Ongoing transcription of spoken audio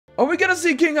Are we gonna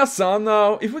see King Hassan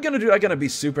now? If we're gonna do that, I'm gonna be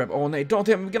super happy. Oh, no, don't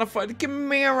tell me we're gonna fight the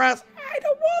Chimeras. I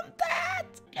don't want that.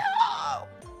 No.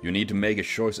 You need to make a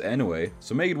choice anyway,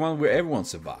 so make it one where everyone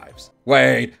survives.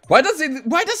 Wait, why does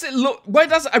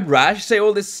Arash say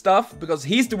all this stuff? Because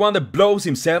he's the one that blows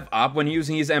himself up when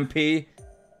using his MP.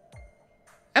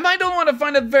 And I don't want to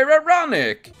find it very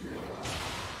ironic.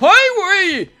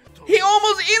 Highway! He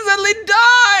almost instantly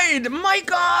died! My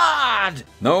god!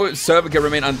 No server can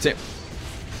remain untamed.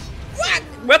 What?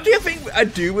 What do you think I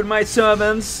do with my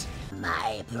servants?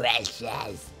 My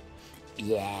precious.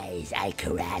 Yes, I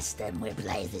caress them with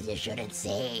places you shouldn't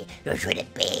see, you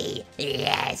shouldn't be.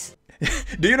 Yes.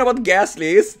 Do you know what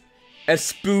Ghastly is? A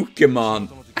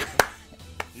Spookemon.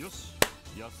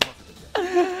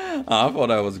 I thought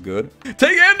that was good.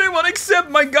 Take anyone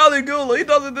except my Galigula. He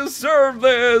doesn't deserve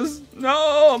this.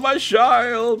 No, my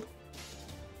child.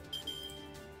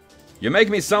 You make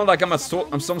me sound like I'm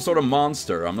some sort of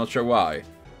monster. I'm not sure why.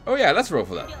 Oh yeah, let's roll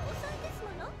for that.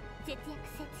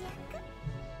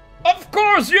 Of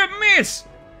course you miss.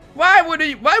 Why would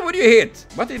you hit?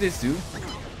 What did this do?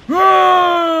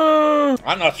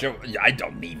 I'm not sure. I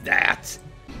don't need that.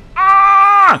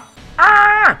 Ah!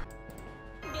 Ah!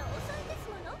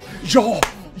 Yo,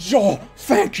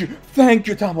 thank you,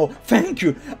 Tamo, thank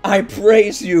you, I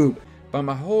praise you. But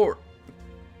my whole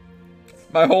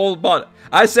body,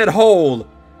 I said whole.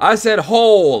 Oh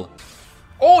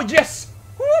yes.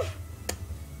 Woo.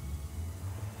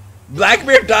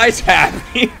 Blackbeard dies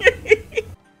happy.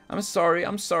 I'm sorry.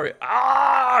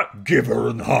 Ah, give her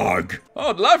a hug.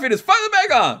 Oh, the life is finally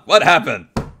back on. What happened?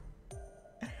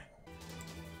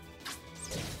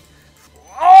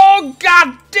 Oh,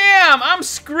 god damn! I'm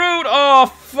screwed! Oh,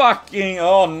 fucking...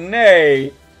 Oh,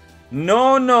 nay.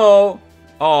 No.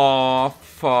 Oh,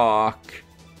 fuck.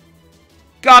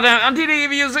 God damn, I didn't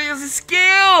even use his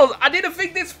skills! I didn't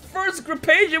think this first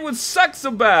Compilation would suck so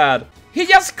bad. He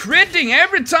just critting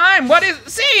every time! What is...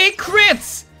 See, he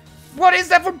crits! What is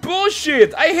that for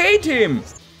bullshit? I hate him!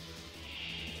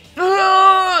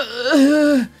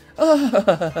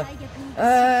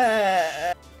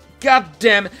 God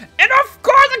damn it. And of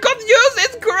course I couldn't use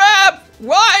this crap!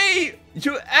 Why?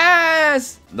 You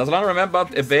ass! Does anyone remember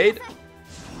about evade?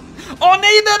 Oh no,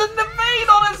 he didn't evade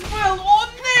on as well! Oh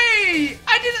no!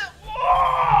 I didn't...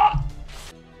 Oh!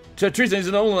 Tristan is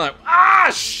an only one.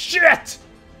 Ah, shit!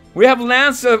 We have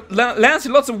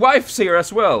Lancelot's wives here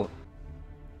as well.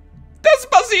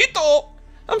 Despacito!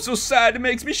 I'm so sad, it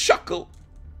makes me chuckle.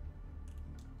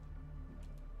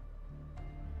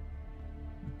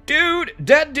 Dude,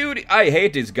 that dude, I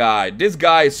hate this guy. This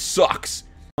guy sucks.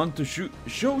 I want to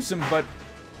show somebody.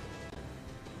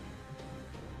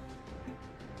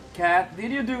 Cat,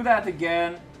 did you do that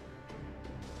again?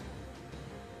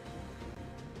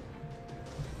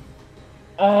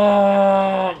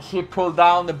 Oh, she pulled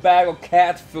down the bag of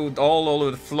cat food all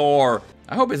over the floor.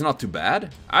 I hope it's not too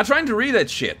bad. I'm trying to read that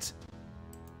shit.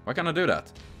 Why can't I do that?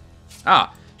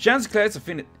 Ah, chance class of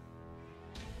finish.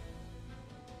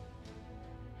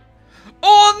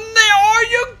 Oh no, are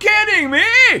you kidding me?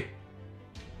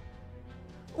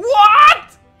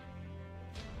 What?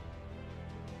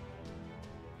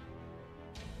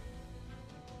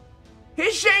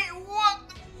 He's saying what?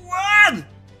 What?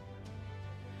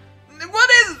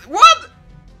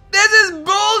 This is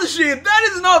bullshit. That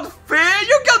is not fair.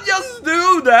 You can't just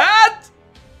do that.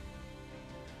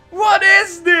 What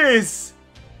is this?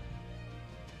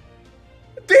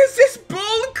 This is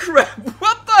bullcrap.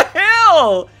 What the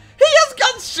hell? He just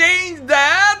can't change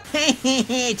that!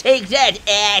 Take that,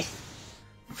 ass!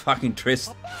 Fucking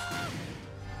Trist.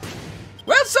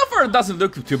 Well, so far it doesn't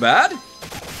look too bad.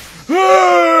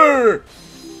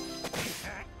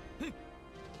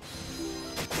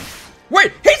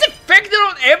 Wait, he's effective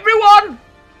on everyone?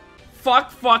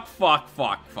 Fuck.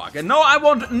 And no, I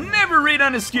won't never read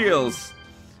any skills.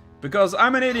 Because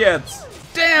I'm an idiot.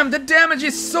 Damn, the damage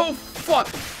is so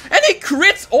fucked. And he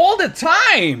crits all the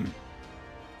time!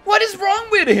 What is wrong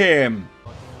with him?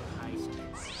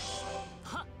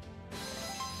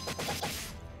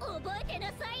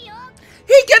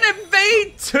 He can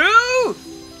evade too?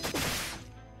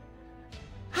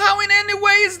 How in any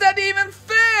way is that even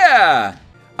fair?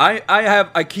 I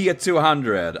have IKEA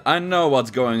 200. I know what's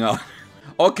going on.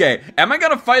 Okay, am I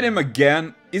gonna fight him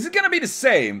again? Is it gonna be the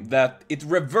same? That it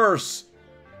reverse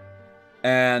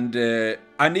and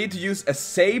I need to use a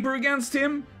saber against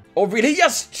him? Or will he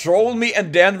just troll me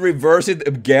and then reverse it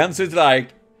again? So it's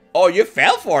like, oh, you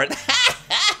fell for it.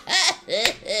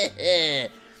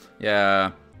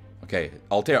 Yeah. Okay,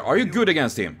 Altair, are you good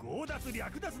against him?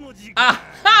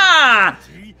 Aha!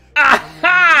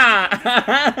 Aha!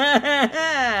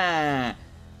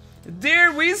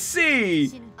 There we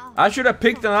see. I should have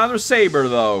picked another saber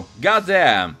though.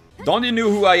 Goddamn. Don't you know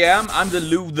who I am? I'm the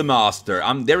Lewd the Master.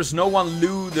 There's no one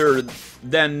lewder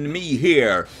than me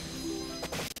here.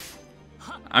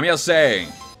 I'm just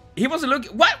saying. He wasn't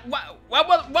looking. What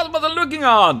was I looking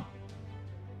on?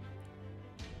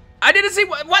 I didn't see.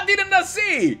 What didn't I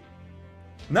see?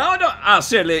 No, I don't. Ah,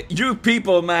 seriously, you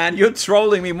people, man, you're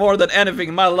trolling me more than anything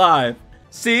in my life.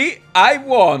 See, I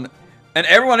won, and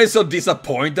everyone is so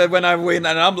disappointed when I win,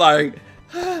 and I'm like,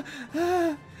 I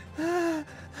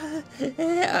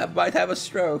might have a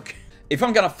stroke. If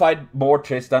I'm gonna fight more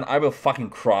Tristan, I will fucking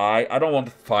cry. I don't want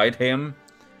to fight him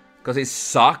because he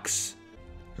sucks.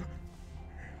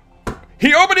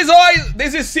 He opened his eyes.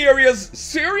 This is serious.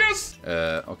 Serious?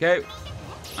 Okay.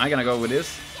 I'm gonna go with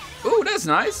this. Ooh, that's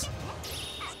nice.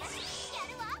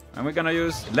 And we're gonna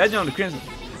use Legend of the Crimson.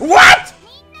 What?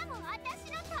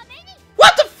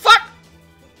 What the fuck?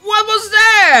 What was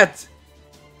that?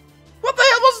 What the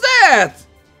hell was that?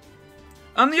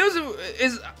 Unusable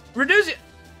is reducing.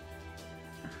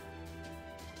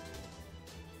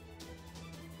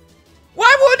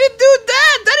 Why would it do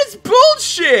that? That is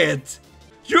bullshit.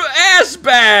 You ass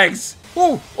bags.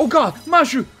 Oh god,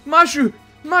 Mashu.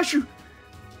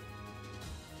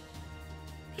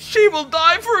 She will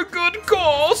die for a good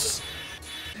cause.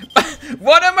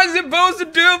 What am I supposed to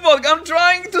do, Volk? I'm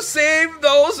trying to save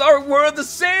those who are worth the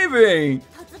saving.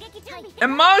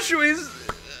 And Mashu is...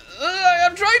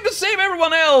 I'm trying to save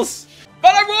everyone else.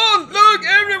 But I won! Look,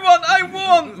 everyone, I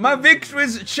won! My victory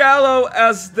is shallow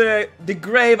as the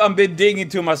grave I've been digging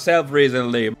to myself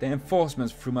recently. The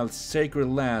enforcement through my sacred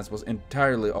lands was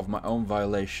entirely of my own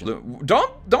violation.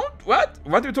 What?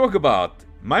 What do you talk about?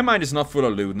 My mind is not full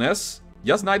of lewdness.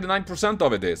 Just 99%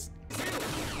 of it is.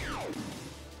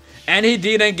 And he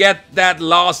didn't get that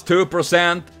last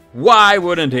 2%. Why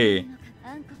wouldn't he?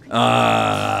 Yay!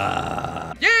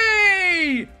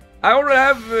 I already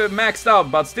have maxed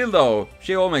out, but still though,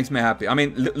 she all makes me happy. I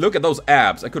mean, look at those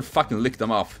abs. I could fucking lick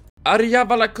them off. Holy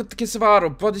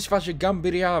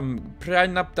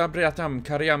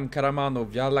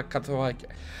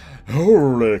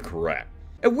crap.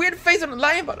 A weird face on a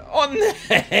lion, but oh no!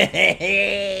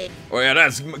 Oh yeah,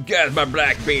 that's my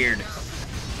black beard.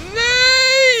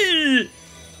 No!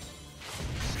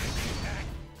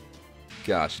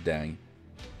 Gosh dang.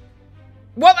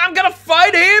 What? I'm gonna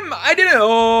fight him? I didn't.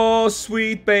 Oh,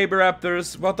 sweet baby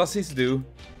raptors. What does this do?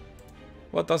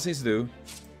 What does this do?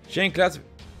 Chain class.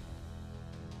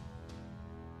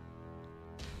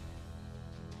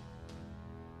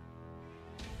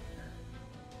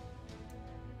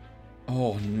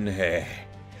 Oh, nay.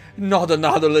 Not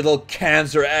another little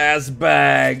cancer ass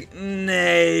bag.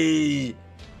 Nay.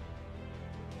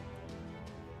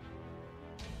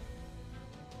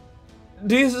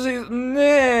 This is...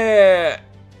 Nay.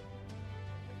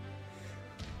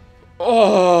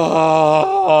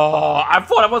 Oh, I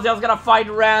thought I was just gonna fight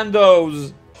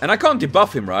randos. And I can't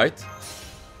debuff him, right?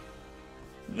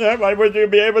 Yeah, why would you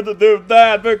be able to do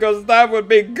that? Because that would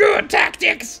be good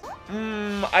tactics.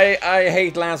 I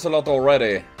hate Lancelot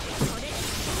already.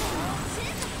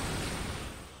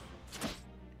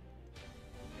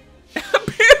 I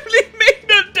barely made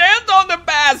a dent on the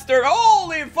bastard.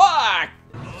 Holy fuck!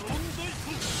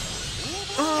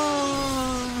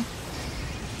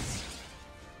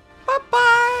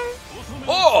 Bye-bye.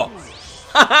 Oh!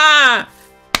 Haha!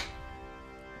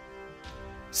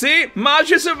 See?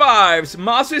 Maji survives.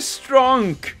 Maji is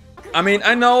strong. I mean,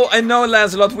 I know,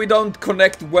 Lancelot, we don't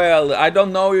connect well. I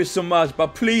don't know you so much,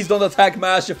 but please don't attack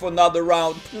Masha for another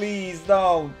round. Please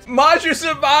don't. Masha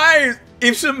survives!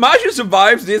 If Masha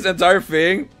survives this entire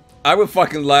thing, I will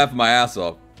fucking laugh my ass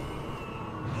off.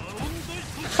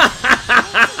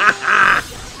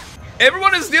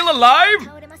 Everyone is still alive?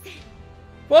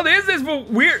 What is this for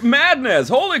weird madness?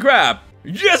 Holy crap.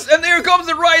 Yes, and here comes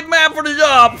the right man for the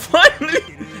job. Finally.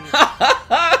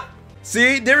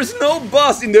 See, there is no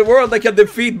boss in the world that can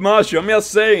defeat Mashu. I'm just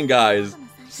saying, guys.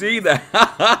 See that?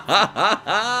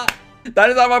 That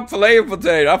is how I play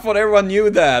Potato. I thought everyone knew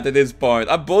that at this point.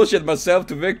 I bullshit myself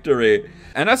to victory.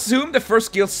 And I assume the first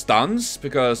skill stuns,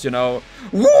 because, you know...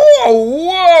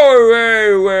 Whoa!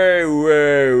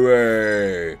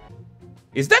 Wait.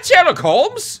 Is that Sherlock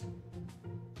Holmes?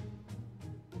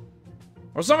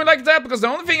 Or something like that? Because the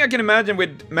only thing I can imagine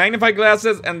with magnifying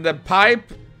glasses and the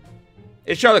pipe...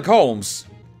 It's Sherlock Holmes.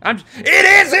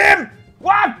 It is him!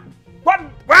 What?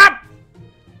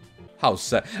 How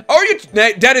sad. Are you...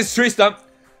 That is Tristan.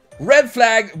 Red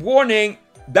flag, warning.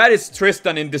 That is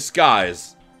Tristan in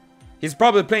disguise. He's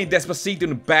probably playing Despacito in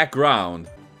the background.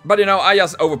 But you know, I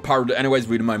just overpowered it anyways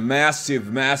with my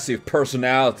massive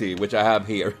personality, which I have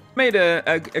here. Made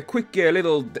a quick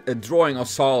little drawing of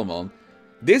Solomon.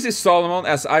 This is Solomon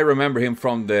as I remember him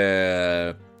from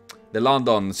the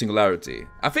London Singularity.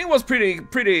 I think it was pretty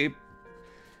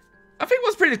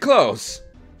close.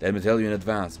 Let me tell you in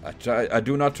advance. I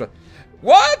do not trust.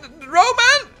 What?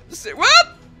 Roman?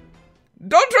 What?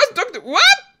 Don't trust Doctor.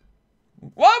 What?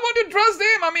 Why won't you trust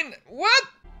him? I mean, what?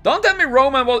 Don't tell me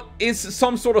Roman is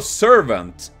some sort of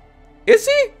servant. Is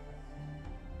he?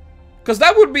 Because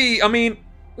that would be, I mean,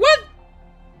 what?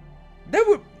 That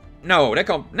would, no, that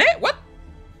can't, what?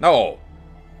 No.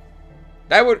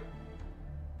 That would,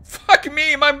 fuck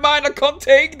me, my mind, I can't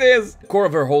take this. The core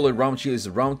of her holy round shield is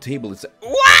a round table. It's a,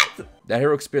 what? That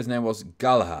hero spirit's name was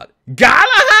Galahad.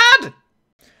 Galahad?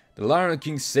 The Lion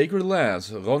King's sacred lance.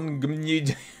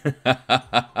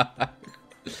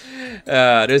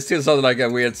 There's still something like a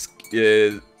weird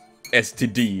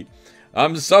STD.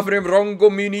 I'm suffering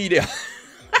rhongomynidia.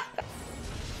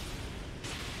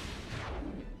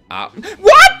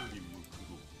 What?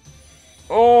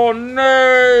 Oh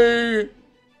no!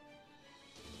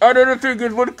 I didn't think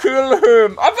it would kill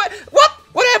him. What?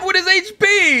 What happened with his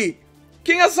HP?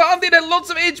 King Hassan did have lots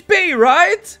of HP,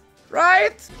 right?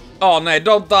 Right? Oh no,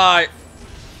 don't die.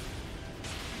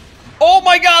 Oh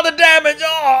my god, the damage!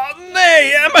 Oh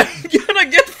nay, am I gonna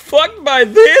get fucked by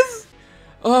this?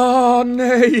 Oh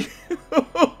nay.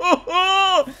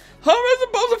 How am I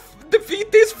supposed to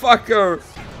defeat this fucker?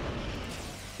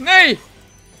 Nay!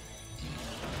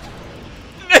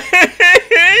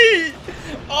 Nay!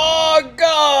 Oh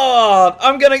god!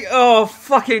 I'm gonna, oh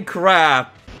fucking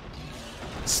crap.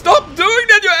 Stop doing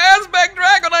that, you ass-back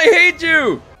dragon! I hate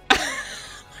you!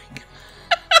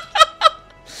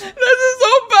 This is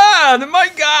so bad! My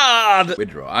god!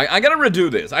 Withdraw. I gotta redo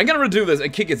this. I gotta redo this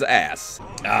and kick its ass.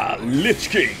 Ah, Lich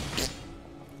King.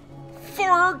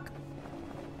 Fork.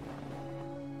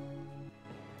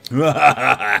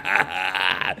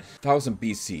 1000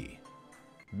 BC.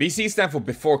 BC stands for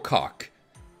before cock.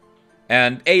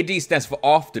 And AD stands for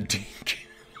after dink.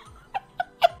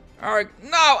 Alright,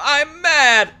 now I'm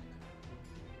mad!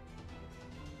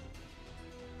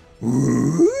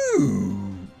 Ooh.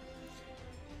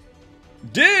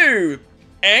 Dude!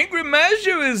 Angry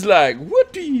Mashu is like,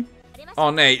 whoopee! Oh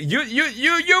nay, you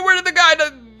were the guy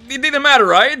that it didn't matter,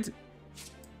 right?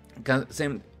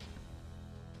 Same.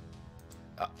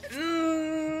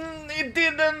 It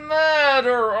didn't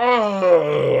matter.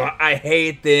 Oh, I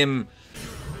hate him.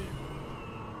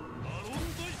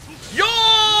 Yo!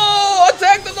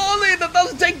 Attack the lolly that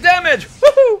doesn't take damage.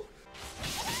 Woohoo!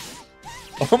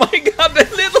 Oh my god, the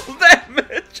little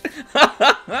damage.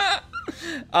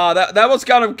 That was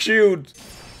kind of cute.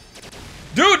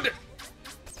 Dude!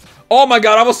 Oh my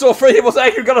god, I was so afraid he was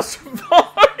actually gonna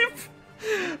survive.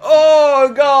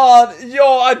 Oh god.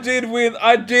 Yo, I did win.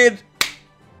 I did.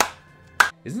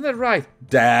 Isn't that right,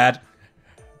 Dad?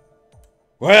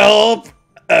 Well,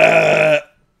 time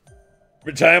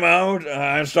out.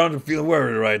 I'm starting to feel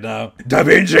worried right now. Da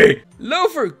Vinci!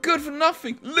 Loafer, good for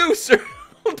nothing. Loser.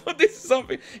 Although this is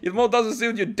something. It more doesn't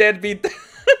suit you, deadbeat.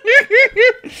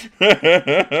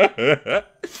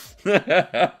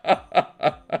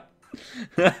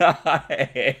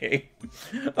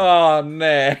 Oh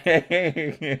no.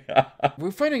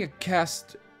 We're fighting a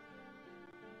cast.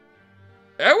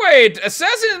 Oh wait,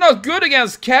 assassin is not good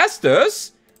against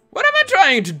casters. What am I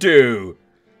trying to do?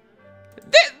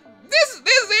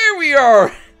 There we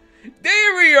are.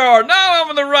 There we are. Now I'm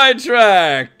on the right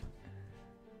track.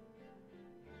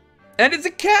 And it's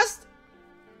a cast.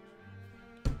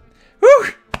 Whew.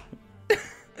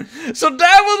 So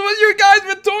that was what you guys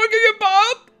were talking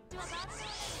about?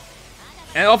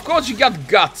 And of course she got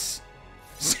guts.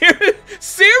 Zero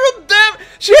damn.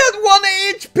 She had 1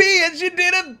 HP and she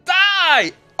didn't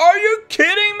die. Are you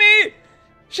kidding me?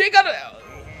 She got a...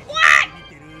 What?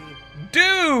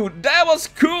 Dude, that was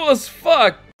cool as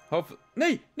fuck.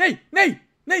 Nay.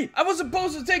 I was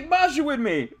supposed to take Masha with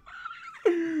me.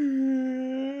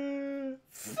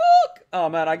 Fuck. Oh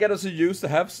man, I get so used to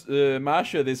have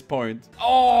Masha at this point.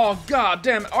 Oh god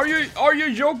damn. Are you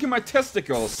joking my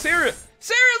testicles?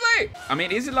 Seriously? I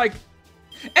mean, is it like...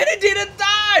 And it didn't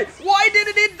die! Why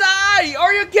didn't it die?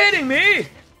 Are you kidding me?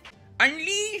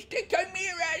 Unleash the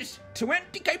chimeras!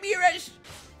 20 chimeras!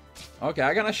 Okay,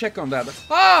 I gotta check on that.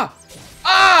 Ah!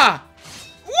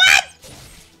 What?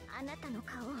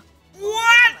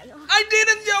 What? I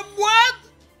didn't jump. What?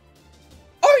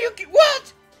 Are you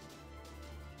what?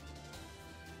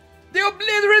 They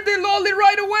obliterated the lolly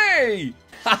right away!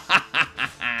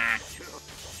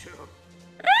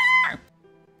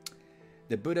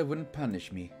 The Buddha wouldn't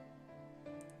punish me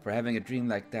for having a dream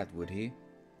like that, would he?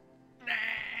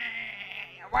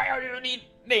 Why are you need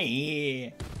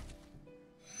me?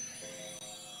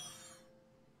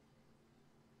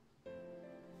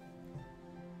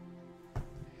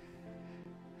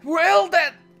 Well,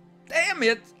 that... Damn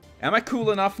it! Am I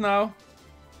cool enough now?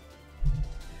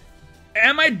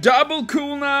 Am I double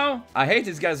cool now? I hate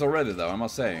these guys already, though, I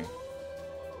must say.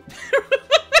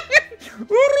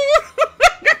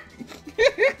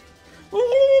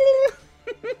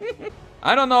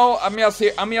 I don't know, I'm just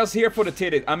here for the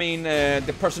titty. I mean,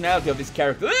 the personality of this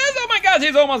character. Oh my god,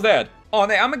 he's almost dead! Oh,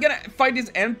 no, I'm gonna fight this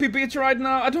NP bitch right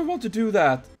now. I don't want to do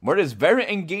that. But it's very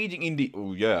engaging in the...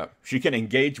 Oh, yeah. She can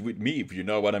engage with me, if you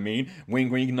know what I mean. Wink,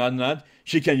 wink, nod, nod.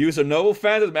 She can use her noble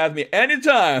phantasm at me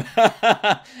anytime.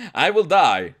 I will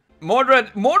die.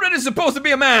 Mordred is supposed to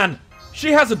be a man.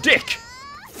 She has a dick.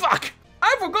 Fuck.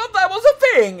 I forgot that was a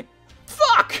thing.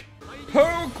 Fuck.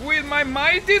 Poke with my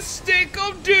mighty stick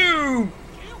of doom.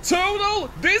 Total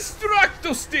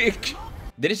destructo stick.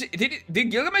 Did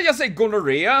Gilgamesh just say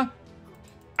gonorrhea?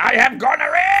 I have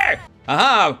gonorrhea!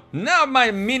 Aha! Now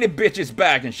my mini bitch is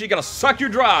back and she gonna suck you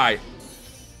dry.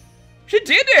 She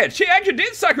did it! She actually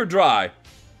did suck her dry.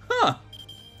 Huh.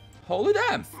 Holy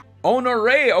damn.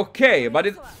 Honoré, okay, but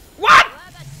it... What?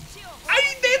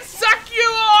 I did suck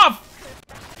you off!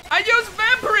 I used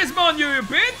vampirism on you, you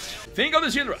bitch! Think of the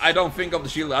shield. I don't think of the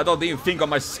shield. I don't even think of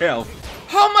myself.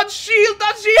 How much shield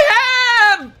does she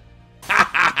have?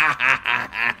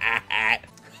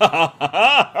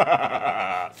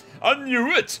 I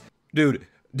knew it! Dude,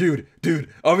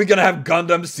 are we gonna have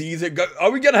Gundam season?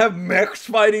 Are we gonna have mechs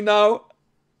fighting now?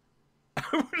 I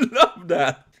would love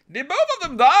that. Did both of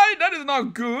them die? That is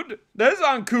not good. That is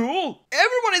uncool.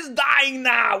 Everyone is dying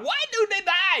now. Why do they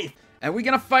die? And we're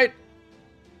gonna fight...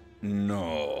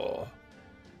 No.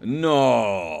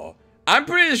 I'm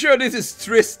pretty sure this is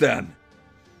Tristan.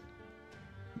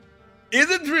 Is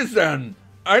it Tristan?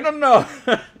 I don't know.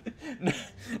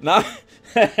 No.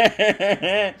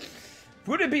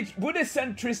 Would they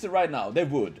send Tristan right now? They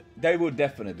would. They would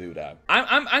definitely do that.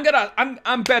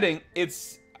 I'm betting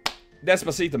it's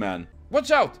Despacito, man. Watch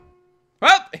out.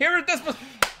 Well, here is Despacito.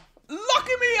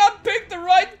 Lucky me, I picked the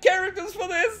right characters for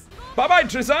this. Bye bye,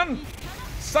 Tristan.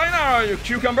 Sayonara, you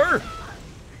cucumber.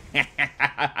 Yay!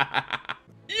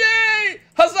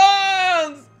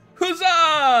 Huzzahs!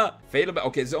 Huzzah! Fatal.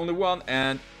 Okay, it's only one,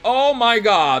 and oh my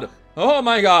god! Oh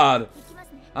my god!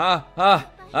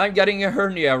 I'm getting a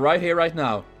hernia right here, right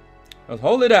now. But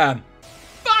holy damn!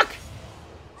 Fuck!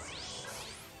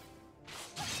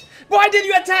 Why did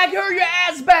you attack her, you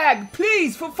ass bag?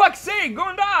 Please, for fuck's sake, go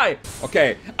and die!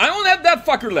 Okay, I only have that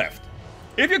fucker left.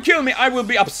 If you kill me, I will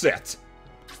be upset.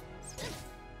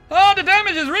 Oh, the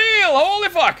damage is real! Holy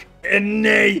fuck! And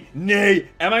nay,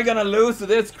 am I gonna lose to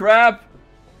this crap?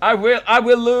 I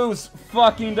will lose.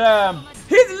 Fucking damn.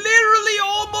 He's literally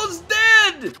almost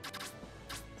dead!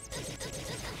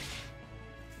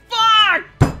 Fuck!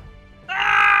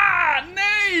 Ah,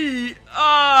 nay!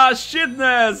 Ah,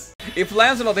 shitness! If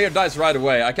Lancelot here dies right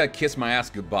away, I can kiss my ass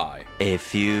goodbye. A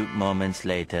few moments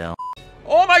later.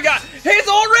 Oh my god! He's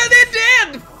already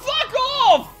dead! Fuck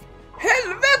off!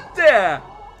 Helvete!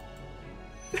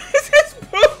 This is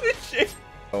bullshit!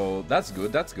 Oh, that's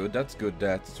good, that's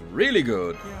really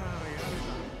good.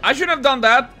 I shouldn't have done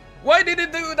that. Why did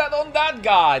it do that on that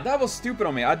guy? That was stupid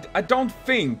on me. I don't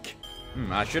think.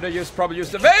 I should have probably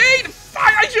used the Vade! Fuck,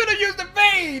 I should have used the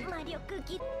Vade!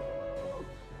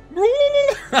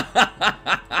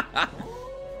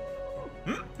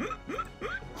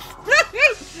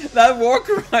 That war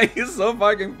cry is so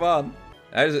fucking fun.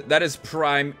 That is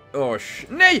prime. Oh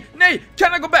nay!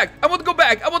 Can I go back? I want to go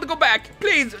back.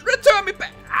 Please return me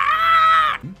back.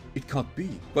 Ah! It can't be.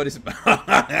 But it's.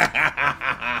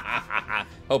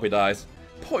 Hope he dies.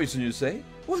 Poison, you say?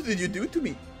 What did you do to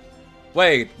me?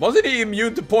 Wait, wasn't he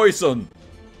immune to poison?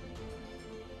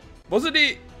 Wasn't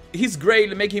his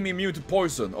grail making him immune to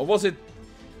poison, or was it?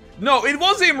 No, it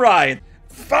was him, right?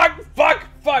 Fuck!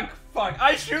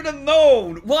 I should have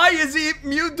known. Why is he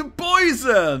immune to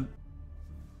poison?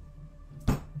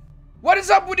 What is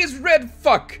up with this red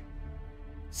fuck?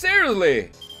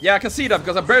 Seriously? Yeah, I can see that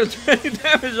because I barely did any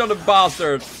damage on the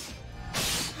bastard.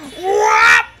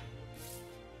 What?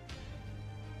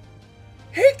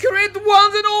 He crit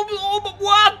once and all but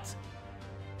what?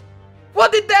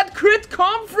 What did that crit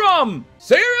come from?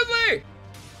 Seriously?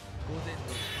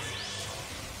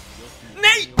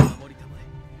 Nay!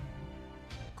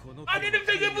 I didn't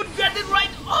think it would get it right.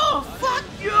 Oh, fuck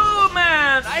you,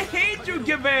 man! I hate you,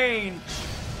 Gawain!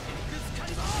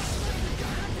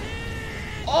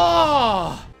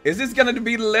 Oh! Is this gonna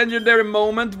be the legendary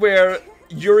moment where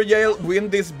Uriel win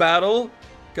this battle?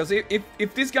 Because if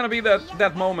this is gonna be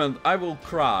that moment, I will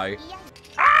cry.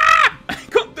 Ah! I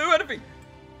can't do anything!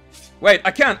 Wait,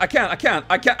 I can't. I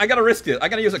gotta risk it. I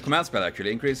gotta use a command spell,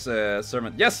 actually. Increase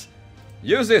servant. Yes!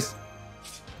 Use this!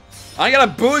 I'm gonna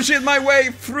bullshit my way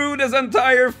through this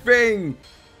entire thing.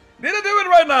 Did I do it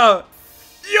right now?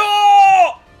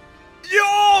 Yo!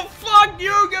 Yo! Fuck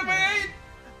you, Gavin!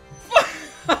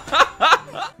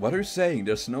 What are you saying?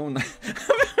 There's no...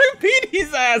 Repeat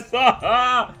his ass!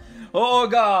 Oh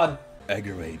god!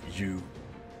 Aggravate you.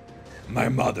 My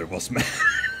mother was mad.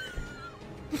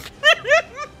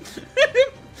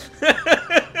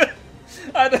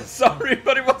 I'm sorry,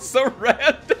 but it was so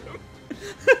random.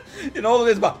 In all of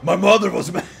this, but my mother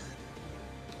was mad.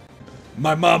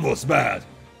 My mom was mad.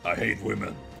 I hate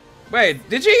women. Wait,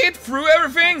 did she hit through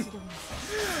everything?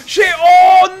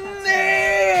 Oh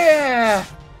no!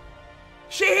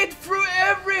 She hit through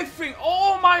everything.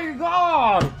 Oh my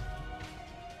god!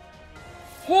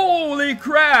 Holy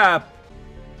crap!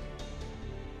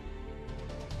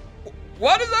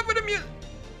 What is up with the music?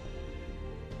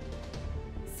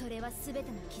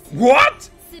 What?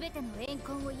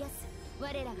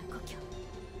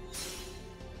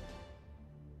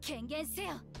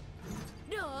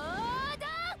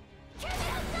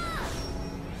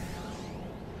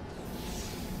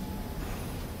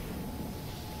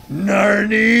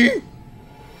 Narni?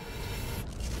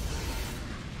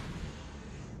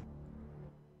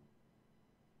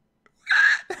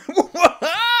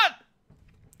 What?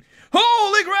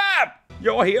 Holy crap!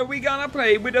 Yo, here we gonna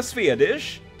play with a sphere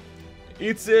dish.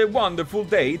 It's a wonderful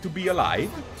day to be alive.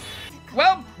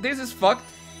 Well, this is fucked.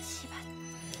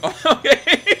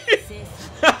 Okay.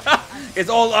 It's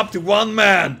all up to one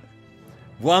man.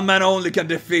 One man only can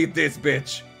defeat this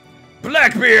bitch.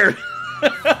 Blackbeard!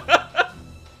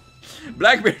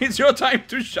 Blackbeard, it's your time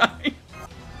to shine.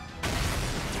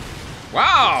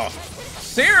 Wow!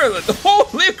 Seriously,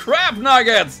 holy crap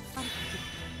nuggets!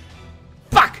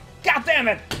 Fuck! God damn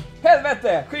it!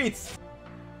 Helvete! Skits!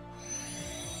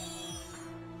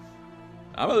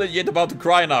 I'm legit about to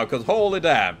cry now, cause holy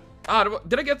damn. Ah,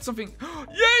 did I get something? Yay,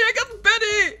 I got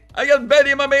Betty! I got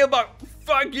Betty in my mailbox!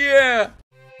 Fuck yeah!